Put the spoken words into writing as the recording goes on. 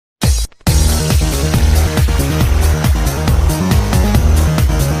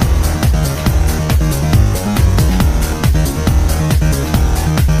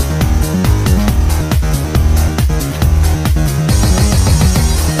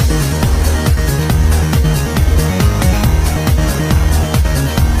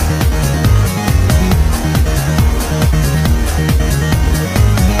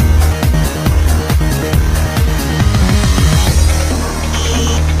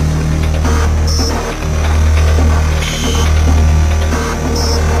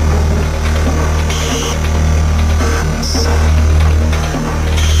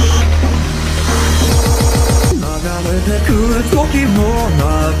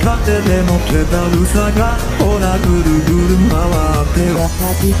手で持ってたるさがほらぐるぐる回って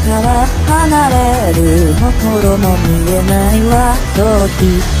私から離れる心も見えないわそうき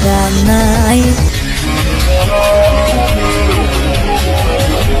じゃない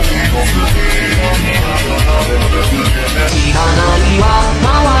知らないわ周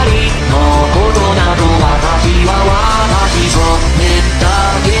りのことなど私は私そうめった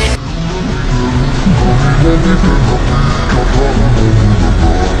け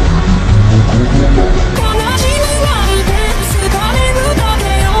悲しむなんて疲れるだけ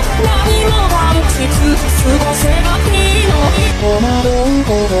よ何もかもしつ過ごせばいいのに戸惑う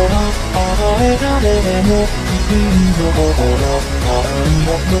ことが離れられても君の心なん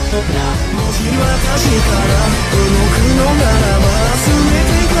だともし私から動くのならば全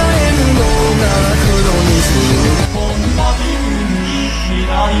て変えるのが黒にするこんな自分に未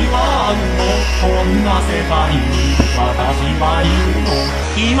来はあるのこんな世界に私はいるの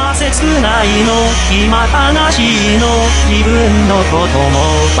今切ないの今悲しいの自分のことも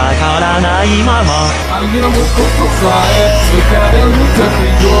わからないまま歩むことさえ疲れるだ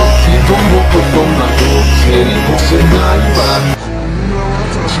けよ人のことなど知りもしないわ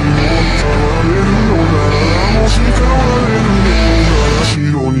私も変われるのならもし変われるのなら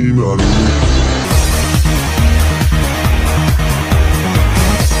白になる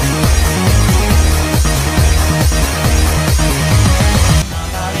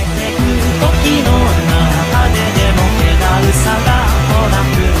時の中ででも気だるさがほら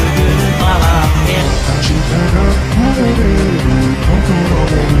ぐるぐる回って明日が戻れることも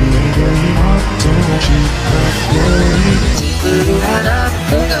見えて今そうした自分から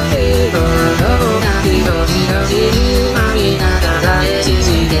離れるのが広々知るまみながらへ続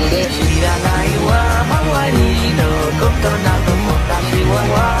けて知らないわ周りのことなど私は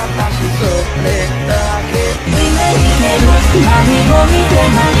私それだけ夢見てる何も見て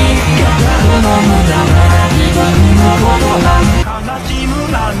ない語るの無駄な自分のことが悲しむ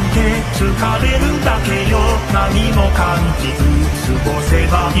なんて疲れるだけよ何も感じず過ごせ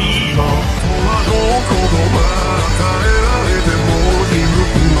ばいいの戸惑うことが変えられても自分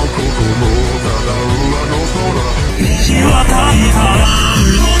の心ただ上の空道はたいたら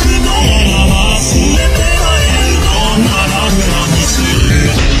動くのならば全てがえるのなら黒にす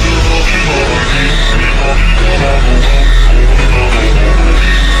る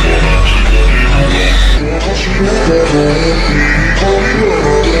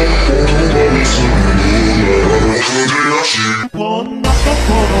こんなと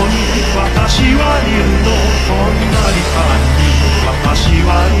ころに私はいるのこんな時間に私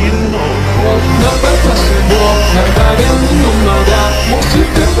はいるのこんな私も流れるのまだもし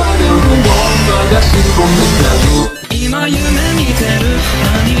手がれるのまだ白になる今夢見てる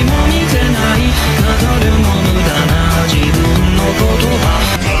何も見てない語るも無駄な自分の言葉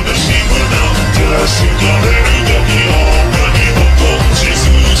悲しむなんて疲れるだけよ何も感じず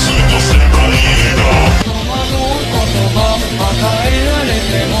過ごせばいいの戸惑うことが与えられ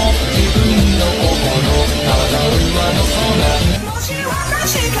ても自分の心ただ上の空もし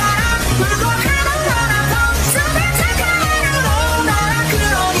私から動くのならば全て変えるのなら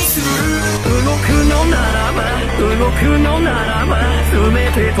黒にする動くのならば動くのならば全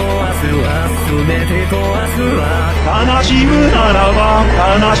てと明日は全てと明日は悲しむならば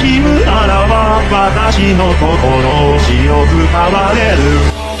悲しむならば私の心を白く変われ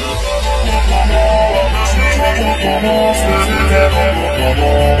る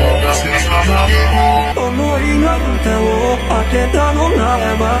思いが蓋を開けたのな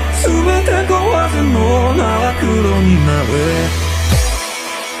らば全て壊すのなら黒になれ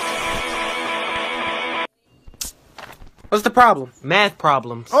What's the problem? Math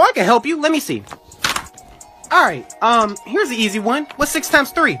problems. Oh, I can help you. Let me see. Alright, here's the easy one. What's 6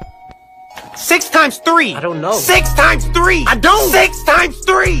 times 3? 6 times 3! I don't know. 6 times 3! I don't! 6 times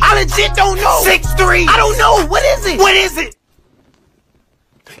 3! I legit don't know! 6, 3! I don't know! What is it? What is it?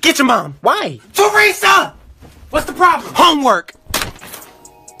 Get your mom. Why? Teresa! What's the problem? Homework!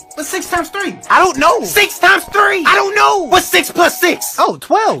 What's 6 times 3? I don't know! 6 times 3! I don't know! What's 6 plus 6? Oh,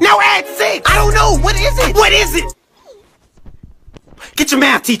 12. Now add 6! I don't know! What is it? What is it? Get your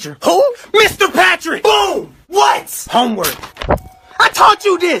math teacher. Who? Mr. Patrick! Boom! What? Homework. I taught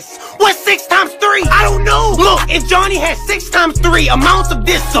you this! What's 6 times 3? I don't know! Look, if Johnny had 6 times 3 amounts of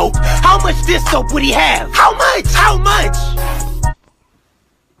this soap, how much this soap would he have? How much? How much?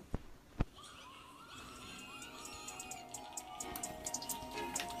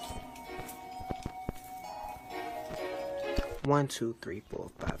 One, two, three, four,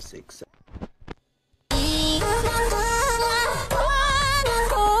 five, six, seven.